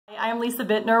I'm Lisa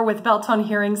Buettner with Beltone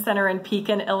Hearing Center in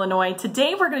Pekin, Illinois.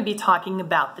 Today we're going to be talking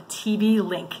about the TV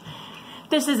Link.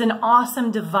 This is an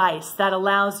awesome device that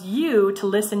allows you to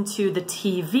listen to the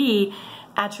TV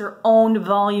at your own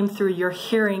volume through your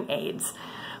hearing aids.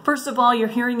 First of all, your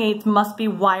hearing aids must be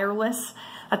wireless.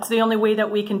 That's the only way that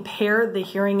we can pair the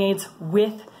hearing aids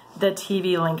with the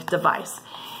TV Link device.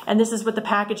 And this is what the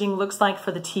packaging looks like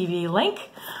for the TV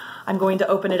Link. I'm going to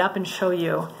open it up and show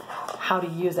you how to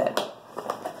use it.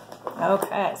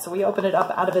 Okay, so we open it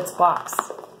up out of its box.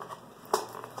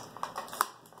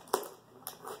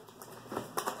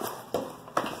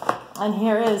 And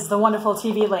here is the wonderful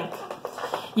TV Link.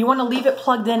 You want to leave it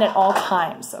plugged in at all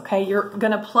times, okay? You're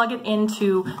going to plug it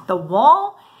into the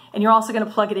wall, and you're also going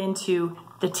to plug it into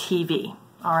the TV,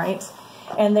 all right?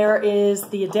 And there is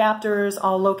the adapters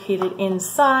all located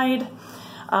inside.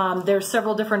 There's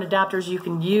several different adapters you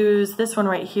can use. This one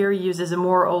right here uses a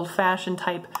more old-fashioned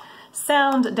type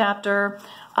sound adapter.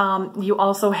 You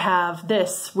also have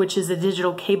this, which is a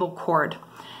digital cable cord.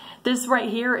 This right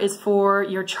here is for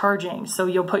your charging. So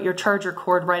you'll put your charger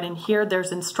cord right in here.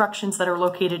 There's instructions that are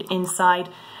located inside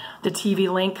the TV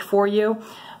Link for you,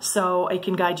 so it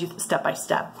can guide you step by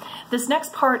step. This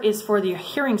next part is for the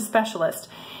hearing specialist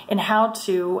and how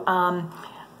to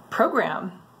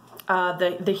program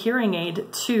the hearing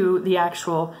aid to the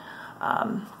actual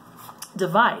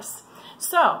device.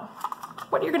 So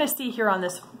what you're going to see here on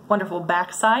this wonderful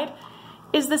back side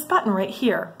is this button right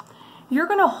here. You're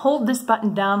going to hold this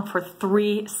button down for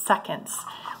 3 seconds.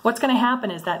 What's going to happen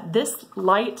is that this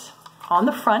light on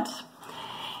the front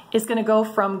is going to go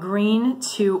from green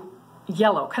to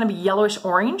yellow, kind of a yellowish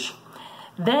orange.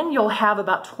 Then you'll have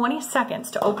about 20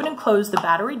 seconds to open and close the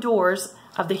battery doors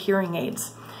of the hearing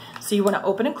aids. So you want to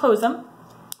open and close them,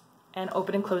 and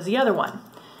open and close the other one.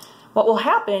 What will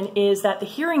happen is that the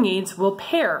hearing aids will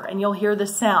pair, and you'll hear the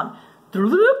sound.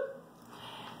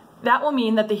 That will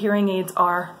mean that the hearing aids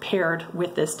are paired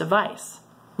with this device.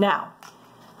 Now,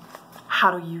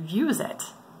 how do you use it?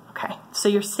 Okay, so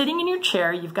you're sitting in your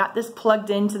chair, you've got this plugged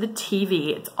into the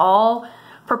TV, it's all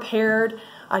prepared,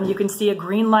 and you can see a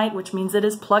green light, which means it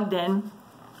is plugged in.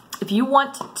 If you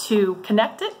want to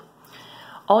connect it,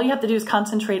 all you have to do is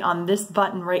concentrate on this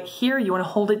button right here. You want to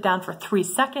hold it down for 3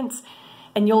 seconds,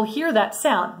 and you'll hear that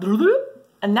sound,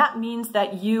 and that means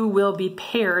that you will be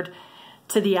paired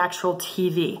to the actual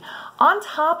TV. On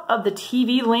top of the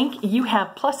TV Link, you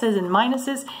have pluses and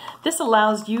minuses. This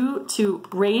allows you to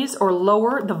raise or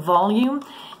lower the volume.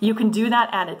 You can do that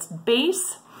at its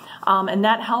base, and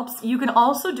that helps. You can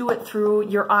also do it through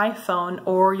your iPhone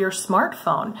or your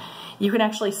smartphone. You can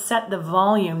actually set the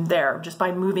volume there just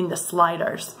by moving the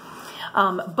sliders.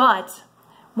 But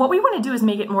what we want to do is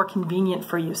make it more convenient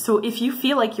for you. So if you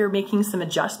feel like you're making some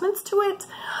adjustments to it,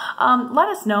 let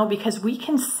us know, because we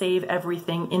can save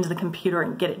everything into the computer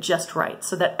and get it just right,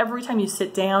 so that every time you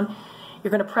sit down,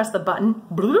 you're going to press the button,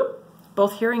 bloop,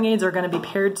 both hearing aids are going to be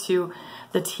paired to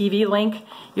the TV Link.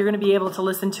 You're going to be able to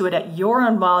listen to it at your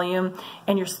own volume,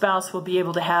 and your spouse will be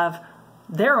able to have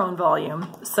their own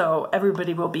volume, so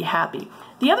everybody will be happy.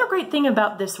 The other great thing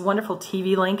about this wonderful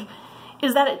TV Link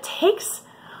is that it takes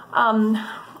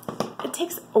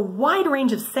a wide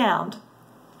range of sound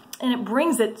and it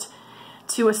brings it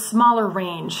to a smaller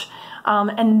range,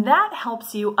 and that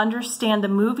helps you understand the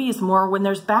movies more when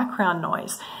there's background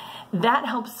noise. That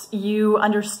helps you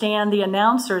understand the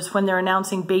announcers when they're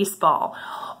announcing baseball,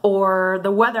 or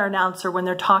the weather announcer when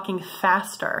they're talking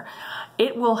faster.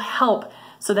 It will help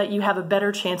so that you have a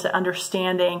better chance at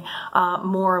understanding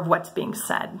more of what's being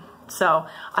said. So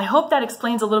I hope that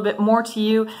explains a little bit more to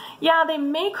you. Yeah, they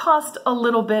may cost a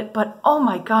little bit, but oh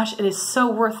my gosh, it is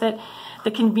so worth it.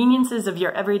 The conveniences of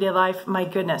your everyday life, my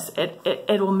goodness,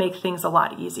 it will make things a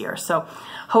lot easier. So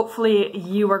hopefully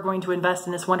you are going to invest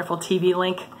in this wonderful TV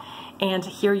Link and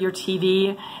hear your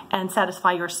TV and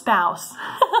satisfy your spouse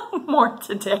more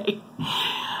today.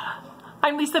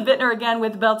 I'm Lisa Buettner again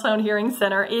with Beltone Hearing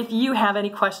Center. If you have any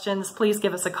questions, please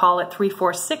give us a call at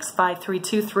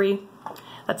 346-5323.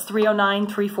 That's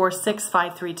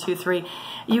 309-346-5323.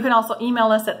 You can also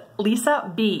email us at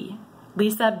Lisa B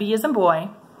as in boy,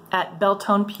 at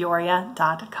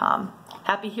beltonepeoria.com.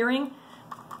 Happy hearing,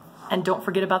 and don't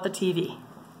forget about the TV.